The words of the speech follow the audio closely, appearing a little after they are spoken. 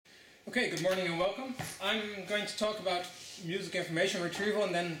Okay, good morning and welcome. I'm going to talk about music information retrieval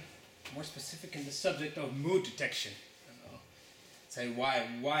and then more specific in the subject of mood detection. And I'll say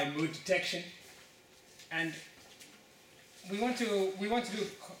why mood detection. And we want to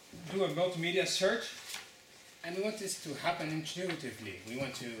do a multimedia search, and we want this to happen intuitively. We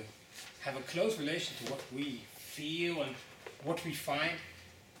want to have a close relation to what we feel and what we find.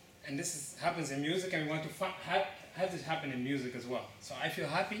 And this happens in music, and we want to have this happen in music as well. So I feel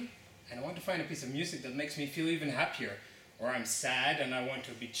happy, and I want to find a piece of music that makes me feel even happier. Or I'm sad and I want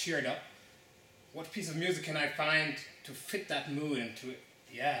to be cheered up. What piece of music can I find to fit that mood and to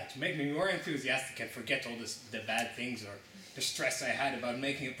make me more enthusiastic and forget all the bad things or the stress I had about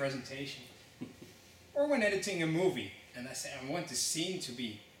making a presentation? Or when editing a movie, and I say I want the scene to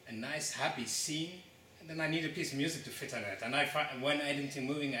be a nice, happy scene, and then I need a piece of music to fit on it. And I find when editing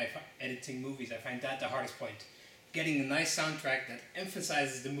movies, I find that the hardest point. Getting a nice soundtrack that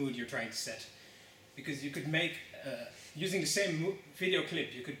emphasizes the mood you're trying to set. Because you could make, using the same video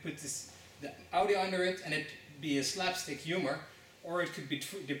clip, you could put the audio under it and it be a slapstick humor, or it could be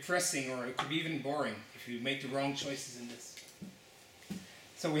depressing, or it could be even boring if you make the wrong choices in this.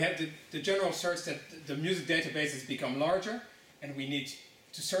 So we have the general search that the music database has become larger, and we need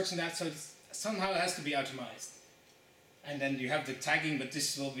to search in that, so somehow it has to be automized. And then you have the tagging, but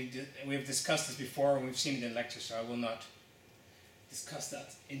this will be, we have discussed this before and we've seen it in lectures, so I will not discuss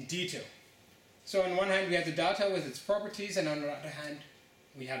that in detail. So on one hand we have the data with its properties, and on the other hand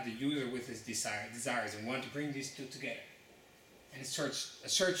we have the user with his desires, and we want to bring these two together. And a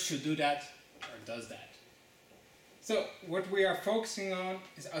search should do that, or does that. So what we are focusing on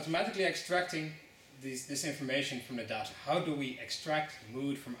is automatically extracting this information from the data. How do we extract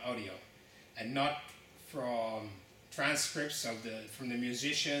mood from audio, and not from transcripts from the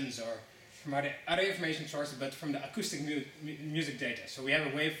musicians or from other information sources, but from the acoustic music data. So we have a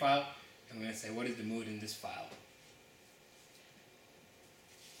WAV file, and we're going to say what is the mood in this file.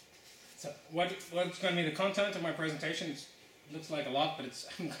 So what's going to be the content of my presentation? It looks like a lot, but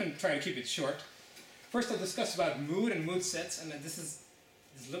I'm going to try to keep it short. First I'll discuss about mood and mood sets, and this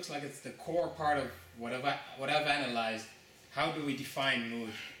looks like it's the core part of what I've analyzed. How do we define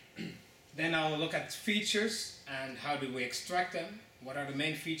mood? Then I'll look at features and how do we extract them. What are the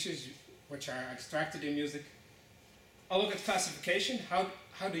main features which are extracted in music? I'll look at classification.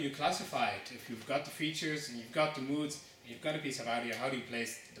 How do you classify it? If you've got the features and you've got the moods, and you've got a piece of audio, how do you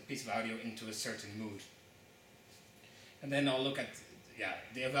place the piece of audio into a certain mood? And then I'll look at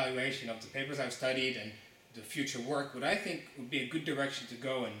the evaluation of the papers I've studied and the future work, what I think would be a good direction to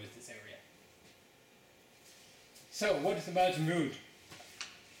go in with this area. So what is about mood?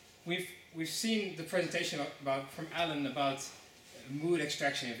 We've seen the presentation from Alan about mood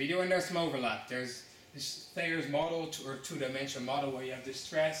extraction in video, and there's some overlap. There's this Thayer's model or two-dimensional model where you have the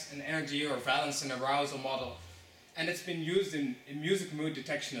stress and energy, or valence and arousal model, and it's been used in music mood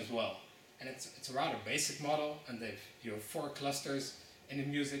detection as well. And it's a rather basic model, and you have 4 clusters in the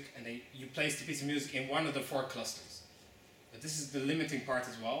music, and you place the piece of music in one of the 4 clusters. But this is the limiting part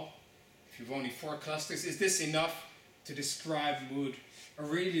as well. If you've only 4 clusters, is this enough to describe mood, or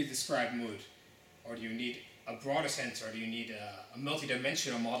really describe mood? Or do you need a broader sense, or do you need a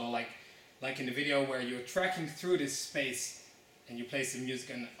multi-dimensional model like in the video where you're tracking through this space and you place the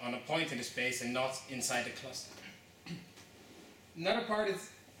music on a point in the space and not inside the cluster?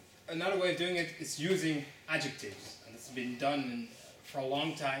 Another way of doing it is using adjectives, and it's been done for a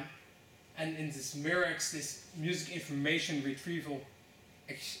long time. And in this MIREX, this music information retrieval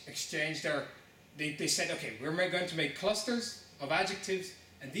exchange, they said, okay, we're going to make clusters of adjectives,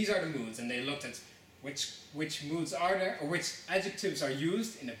 and these are the moods. And they looked at which moods are there, or which adjectives are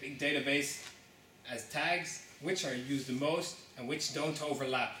used in a big database as tags, which are used the most, and which don't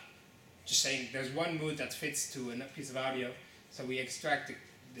overlap. Just saying there's one mood that fits to a piece of audio, so we extract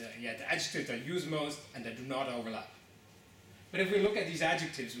the adjectives that use most and that do not overlap. But if we look at these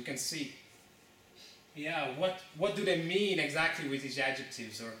adjectives, we can see, what do they mean exactly with these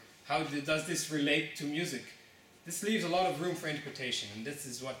adjectives, or how does this relate to music? This leaves a lot of room for interpretation, and this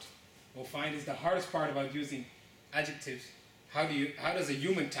is what we'll find is the hardest part about using adjectives. How does a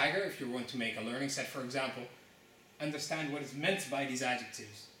human tagger, if you're going to make a learning set, for example, understand what is meant by these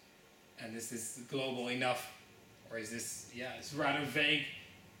adjectives? And is this global enough, or is this, it's rather vague,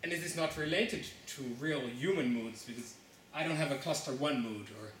 and is this not related to real human moods? Because I don't have a cluster 1 mood,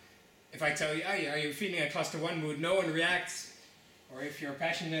 or if I tell you, are you feeling a cluster 1 mood, no one reacts. Or if you're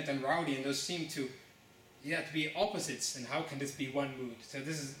passionate and rowdy, and those seem to be opposites, and how can this be one mood? So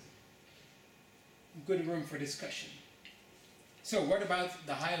this is good room for discussion. So what about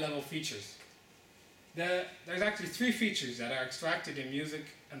the high-level features? There's actually three features that are extracted in music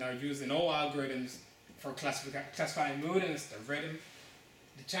and are used in all algorithms for classifying mood, and it's the rhythm,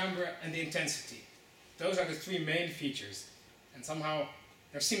 the timbre, and the intensity. Those are the three main features. And somehow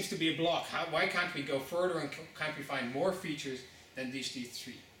there seems to be a block. Why can't we go further and can't we find more features than these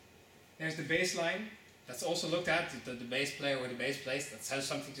three? There's the bass line. That's also looked at, the bass player or the bass plays. That has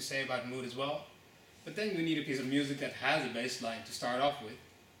something to say about mood as well. But then we need a piece of music that has a bass line to start off with.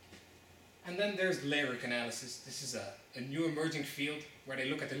 And then there's lyric analysis. This is a new emerging field where they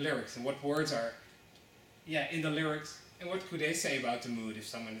look at the lyrics and what words are in the lyrics and what could they say about the mood. If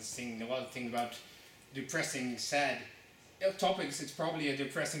someone is singing a lot of things about depressing, sad topics, it's probably a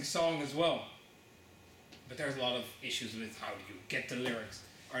depressing song as well. But there's a lot of issues with how do you get the lyrics.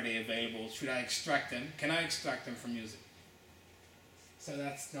 Are they available? Should I extract them? Can I extract them from music? So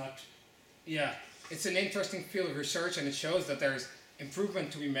that's not... it's an interesting field of research, and it shows that there's improvement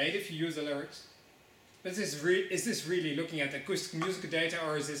to be made if you use the lyrics. But is this really looking at acoustic music data,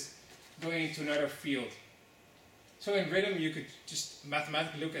 or is this going into another field? So in rhythm you could just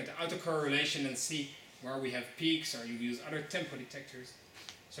mathematically look at the autocorrelation and see where we have peaks, or you use other tempo detectors.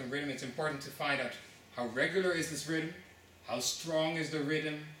 So in rhythm it's important to find out how regular is this rhythm, how strong is the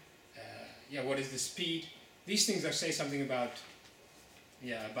rhythm, what is the speed. These things say something about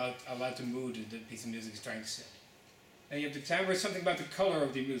the mood the piece of music is trying to say. And you have the timbre, something about the color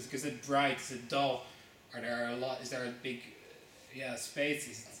of the music. Is it bright? Is it dull? Is there a big space?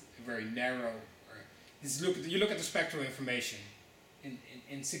 Is it very narrow? Or you look at the spectral information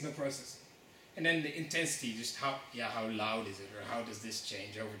in signal processing. And then the intensity, just how loud is it, or how does this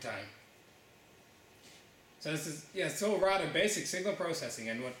change over time? So this is it's all rather basic signal processing,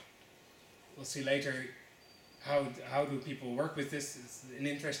 and what we'll see later, how do people work with this is an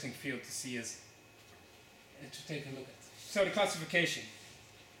interesting field to see to take a look at. So the classification,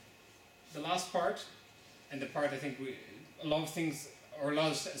 the last part, and the part I think a lot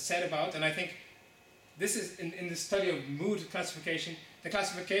is said about, and I think this is in the study of mood classification. The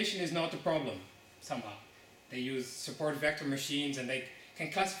classification is not the problem somehow. They use support vector machines and they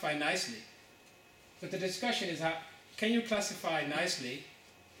can classify nicely. But the discussion is how can you classify nicely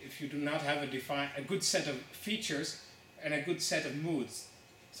if you do not have a good set of features and a good set of moods.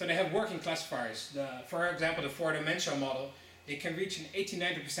 So they have working classifiers. For example, the four-dimensional model, it can reach an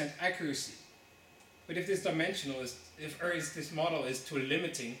 80-90% accuracy. But if this this model is too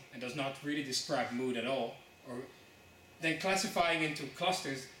limiting and does not really describe mood at all, then classifying into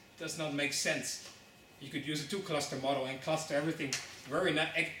clusters does not make sense. You could use a two-cluster model and cluster everything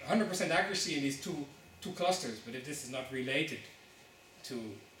 100% accuracy in these two clusters. But if this is not related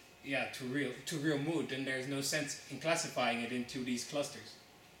to real mood, then there is no sense in classifying it into these clusters.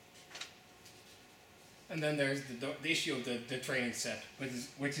 And then there's the issue of the training set,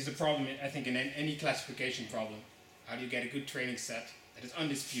 which is a problem, I think, in any classification problem. How do you get a good training set that is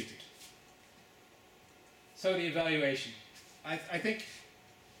undisputed? So the evaluation. I think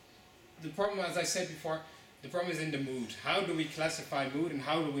the problem, as I said before, the problem is in the mood. How do we classify mood and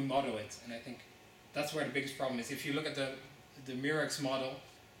how do we model it? And I think that's where the biggest problem is. If you look at the Murex model,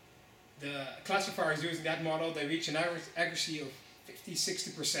 the classifiers using that model, they reach an average accuracy of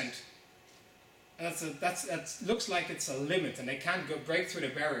 50-60%. And that looks like it's a limit, and they can't break through the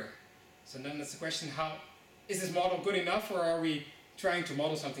barrier. So then that's the question: is this model good enough, or are we trying to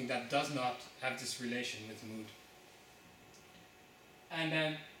model something that does not have this relation with mood? And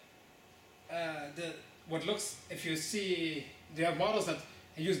then if you see, they have models that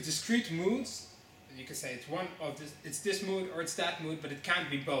use discrete moods. You can say it's this mood or it's that mood, but it can't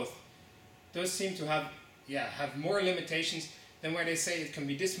be both. Those seem to have more limitations than where they say it can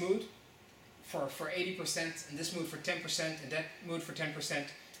be this mood for 80% and this mood for 10% and that mood for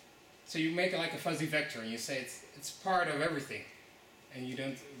 10%. So you make it like a fuzzy vector and you say it's part of everything, and you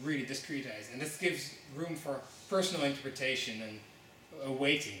don't really discretize. And this gives room for personal interpretation and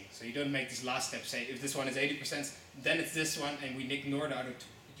weighting. So you don't make this last step, say if this one is 80%, then it's this one, and we ignore the other two.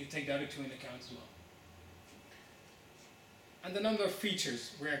 You take the other two into account as well. And the number of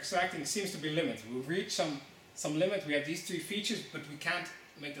features we're extracting seems to be limited. We've reached some limit. We have these three features, but we can't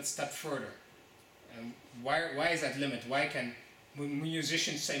make that step further. Why is that limit? Why can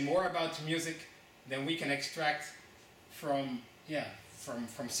musicians say more about music than we can extract from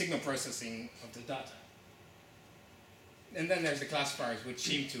signal processing of the data? And then there's the classifiers, which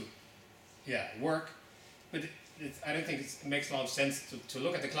seem to work, but I don't think it makes a lot of sense to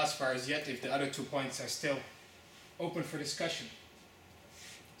look at the classifiers yet if the other 2 points are still open for discussion.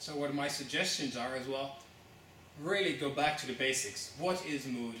 So what my suggestions are as well, really go back to the basics. What is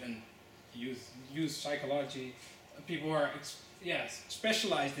mood? And use psychology. People who are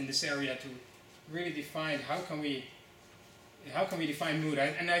specialized in this area to really define how can we define mood.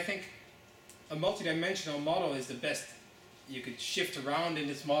 And I think a multidimensional model is the best. You could shift around in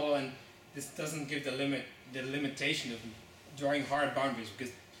this model, and this doesn't give the limitation of drawing hard boundaries,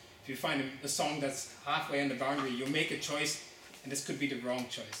 because if you find a song that's halfway on the boundary, you make a choice, and this could be the wrong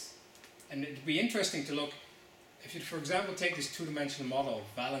choice. And it'd be interesting to look, if you, for example, take this two-dimensional model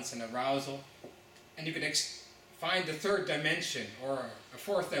of balance and arousal, and you could find the third dimension or a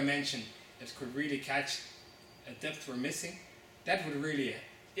fourth dimension that could really catch a depth we're missing, that would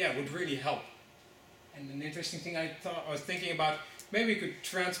really help. And an interesting thing I was thinking about, maybe we could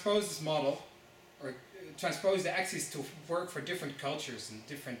transpose this model, or transpose the axes to work for different cultures and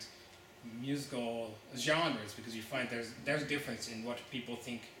different musical genres, because you find there's a difference in what people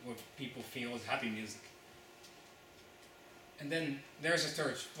think, what people feel is happy music. And then there's a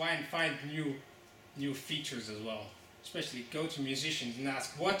third, find new features as well. Especially go to musicians and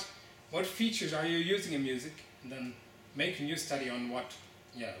ask what features are you using in music, and then make a new study on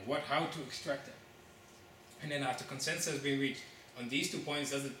how to extract them. And then after consensus has been reached on these 2 points,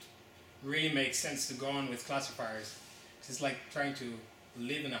 does it really make sense to go on with classifiers? Because it's like trying to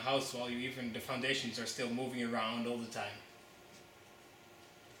live in a house while the foundations are still moving around all the time.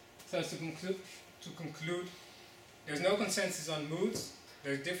 So to conclude, there's no consensus on moods,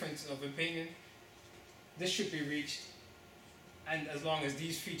 there's difference of opinion. This should be reached, and as long as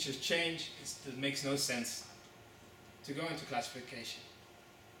these features change, it makes no sense to go into classification.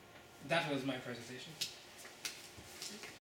 That was my presentation.